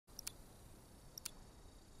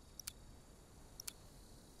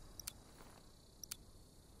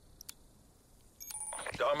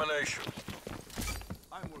Domination.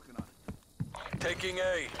 I'm working on it. Taking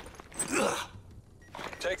A.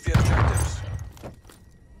 Take the objectives.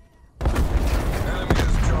 Enemy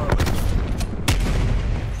is Charlie.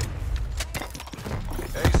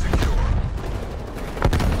 A secure.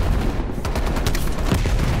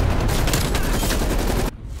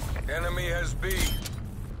 Enemy has B.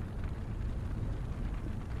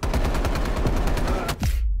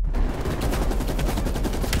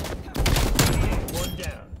 One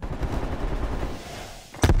down.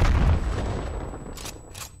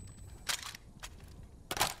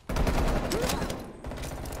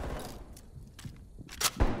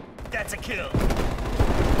 That's a kill.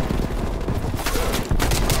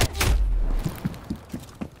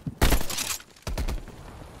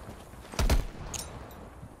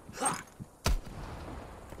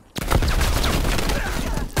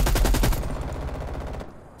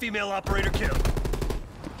 Female operator killed.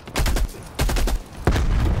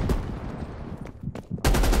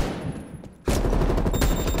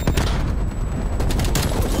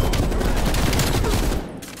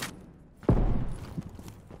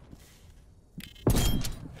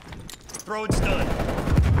 Throw stun.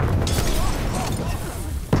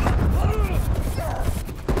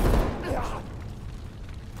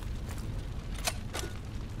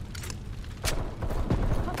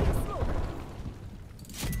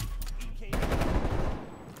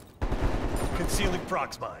 Concealing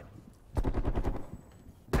prox mine.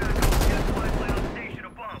 Station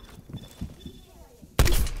above.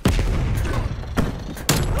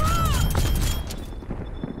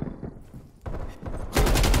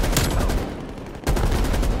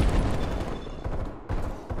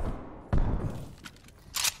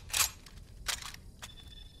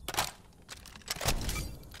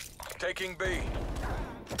 Taking B.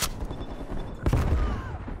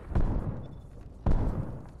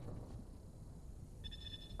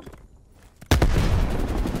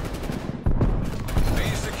 B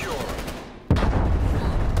secure.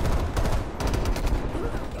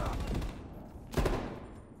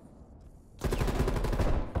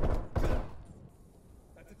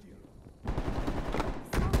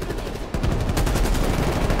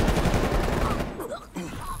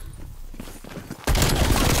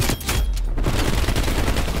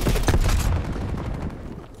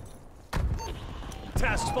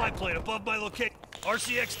 Task spy plane above my location.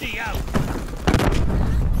 RCXD out.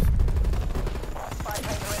 Spy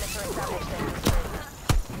plane perimeter established.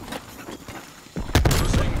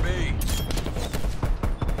 Losing B.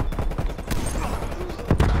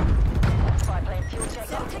 Spy plane fuel check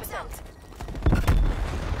 100%.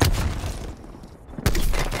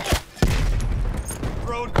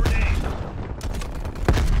 Throwing grenade.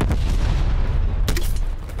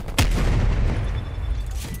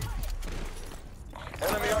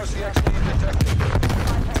 Enemy RCXD detected.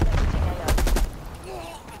 Spy plane exiting AO.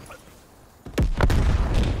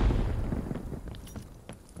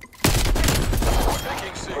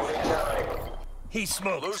 Taking C. He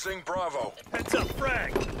smoked. Losing Bravo. Heads up,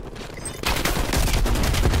 frag.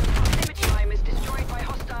 Proximity mine is destroyed by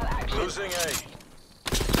hostile action. Losing A.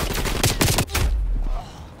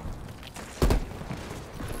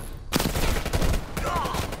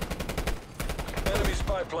 Enemy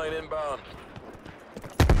spy plane inbound.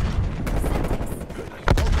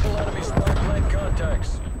 Multiple enemy spy plane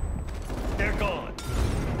contacts. They're gone.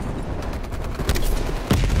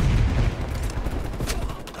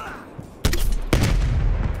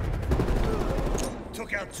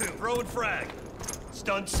 Took out two. Throwing frag.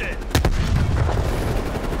 Stun set.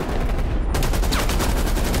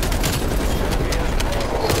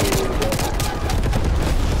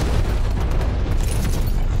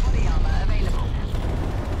 Body armor available.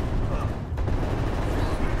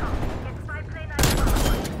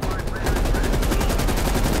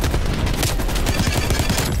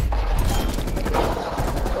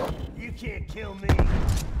 You can't kill me.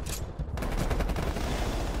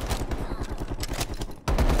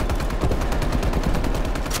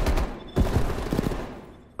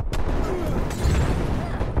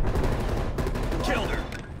 Killed her.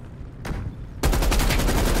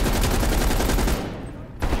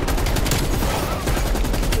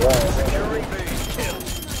 Securing B. Killed.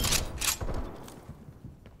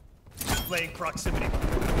 Laying proximity.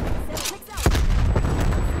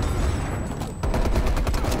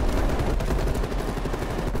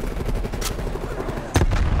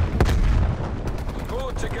 Pull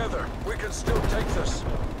it together. We can still take this.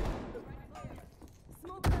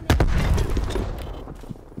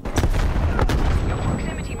 Your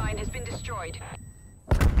proximity mine has been destroyed.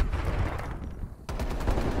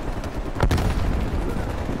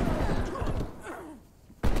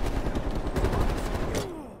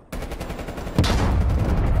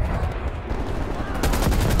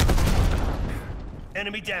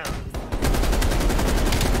 Enemy down.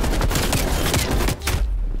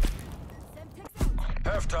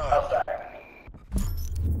 Halftime.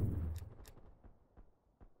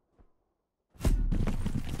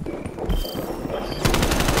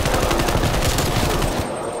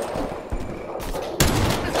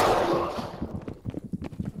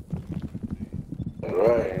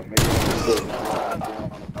 Right, maybe I'm sitting high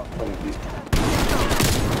down about 20 feet.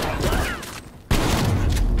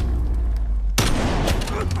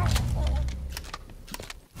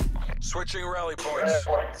 Switching rally points.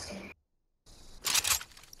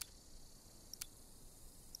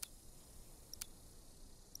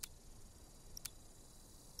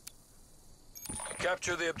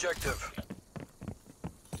 Capture the objective.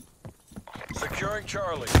 Securing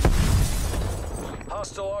Charlie.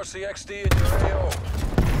 Hostile RCXD in your AO.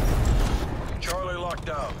 Charlie locked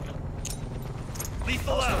down.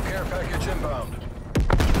 Lethal Hostile out. care package inbound.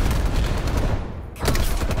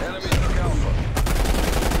 Enemy took Alpha.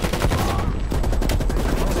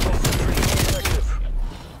 Hostile sentry gun active.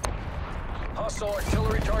 Hostile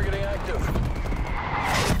artillery targeting active.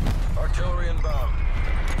 Artillery inbound.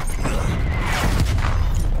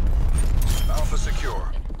 Alpha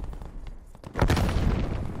secure.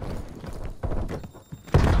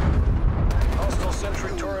 Hostile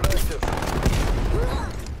sentry turret active.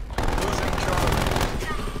 Losing Charlie.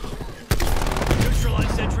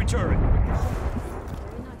 Neutralize sentry turret.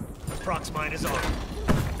 Prox mine is on.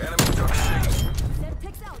 Enemy took C.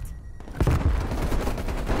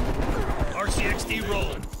 RCXD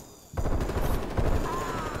rolling.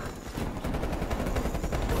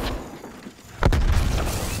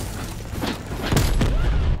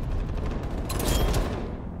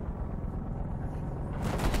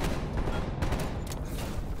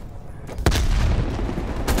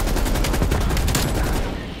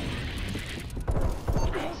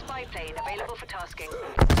 Spy plane available for tasking.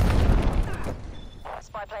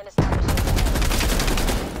 Spy plane established.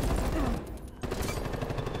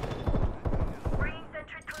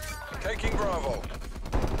 Taking Bravo.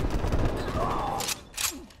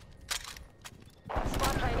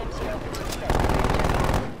 Spy plane MCO completed.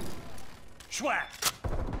 Schwack.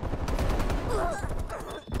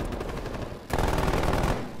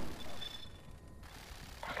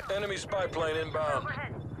 Enemy spy plane inbound.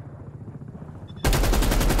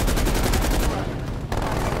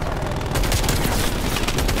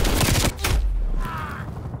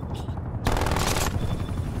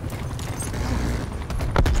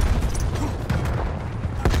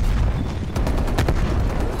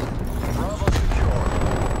 Bravo secure.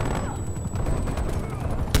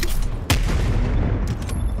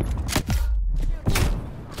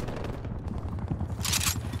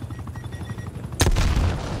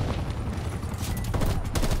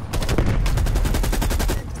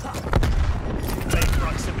 Lane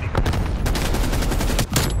proximity.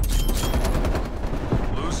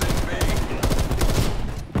 Losing B.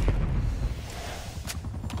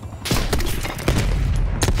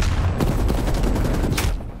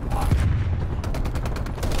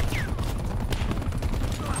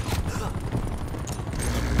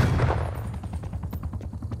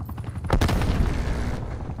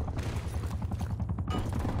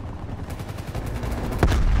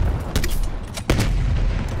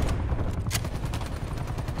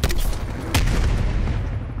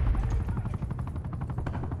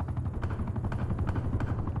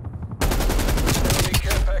 Enemy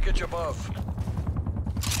care package above.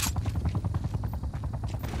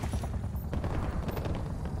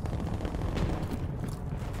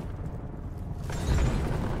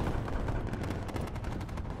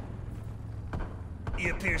 He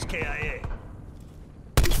appears KIA.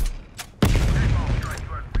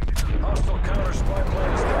 Hostile counter spy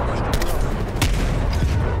plane established above.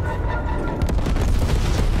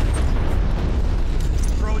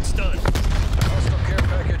 Throw it stun. Hostile care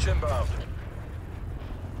package inbound.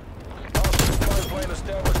 Hostile spy plane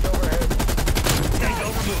established overhead. Tango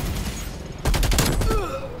removed.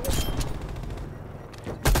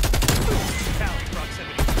 Tally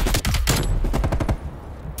proximity.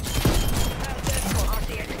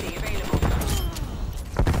 RCXD available.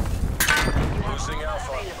 Losing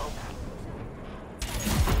Alpha. Available.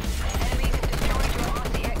 Enemies have destroyed your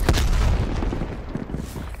RCX.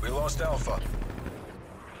 We lost Alpha.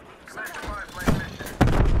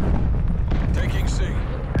 Taking C.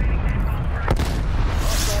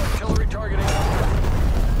 Hostile artillery targeting Alpha.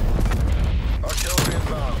 Artillery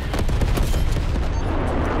inbound.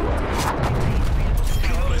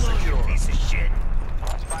 Charlie secure. Piece of shit.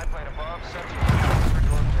 Spy plane above, sentry for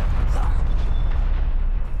door check.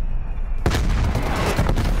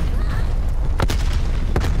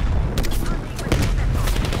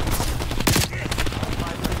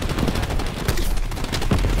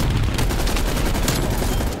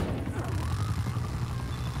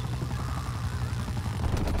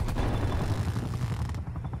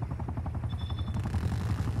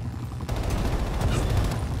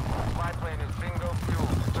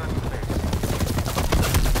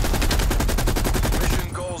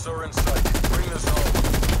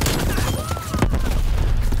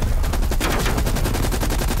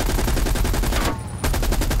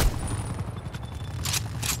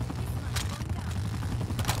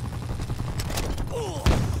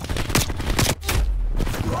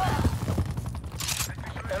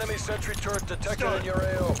 Sentry turret detected in your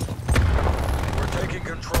AO. We're taking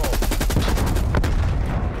control.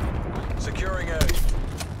 Securing A. Enemy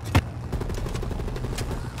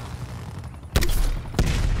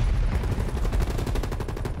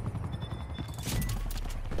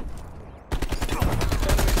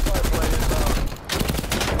spy plane is down.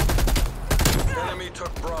 Enemy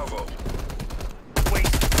took Bravo. Wait,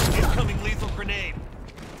 incoming lethal grenade.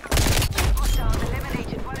 Hostiles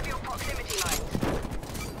eliminated one of your proximity mines.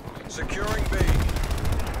 Securing B.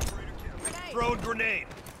 Throw a grenade.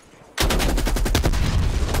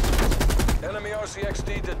 Enemy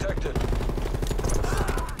RCXD detected.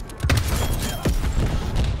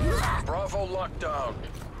 Bravo locked down.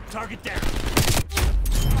 Target down.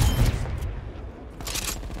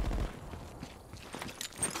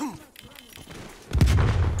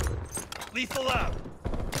 Lethal out.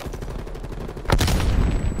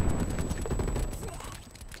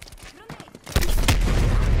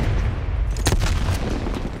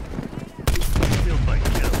 Field might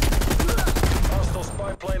kill. Hostile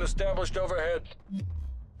spy plane established overhead.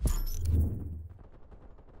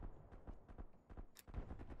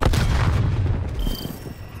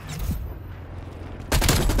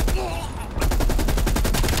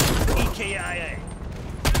 EKIA.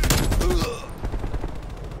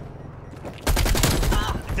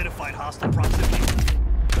 Identified hostile proximity.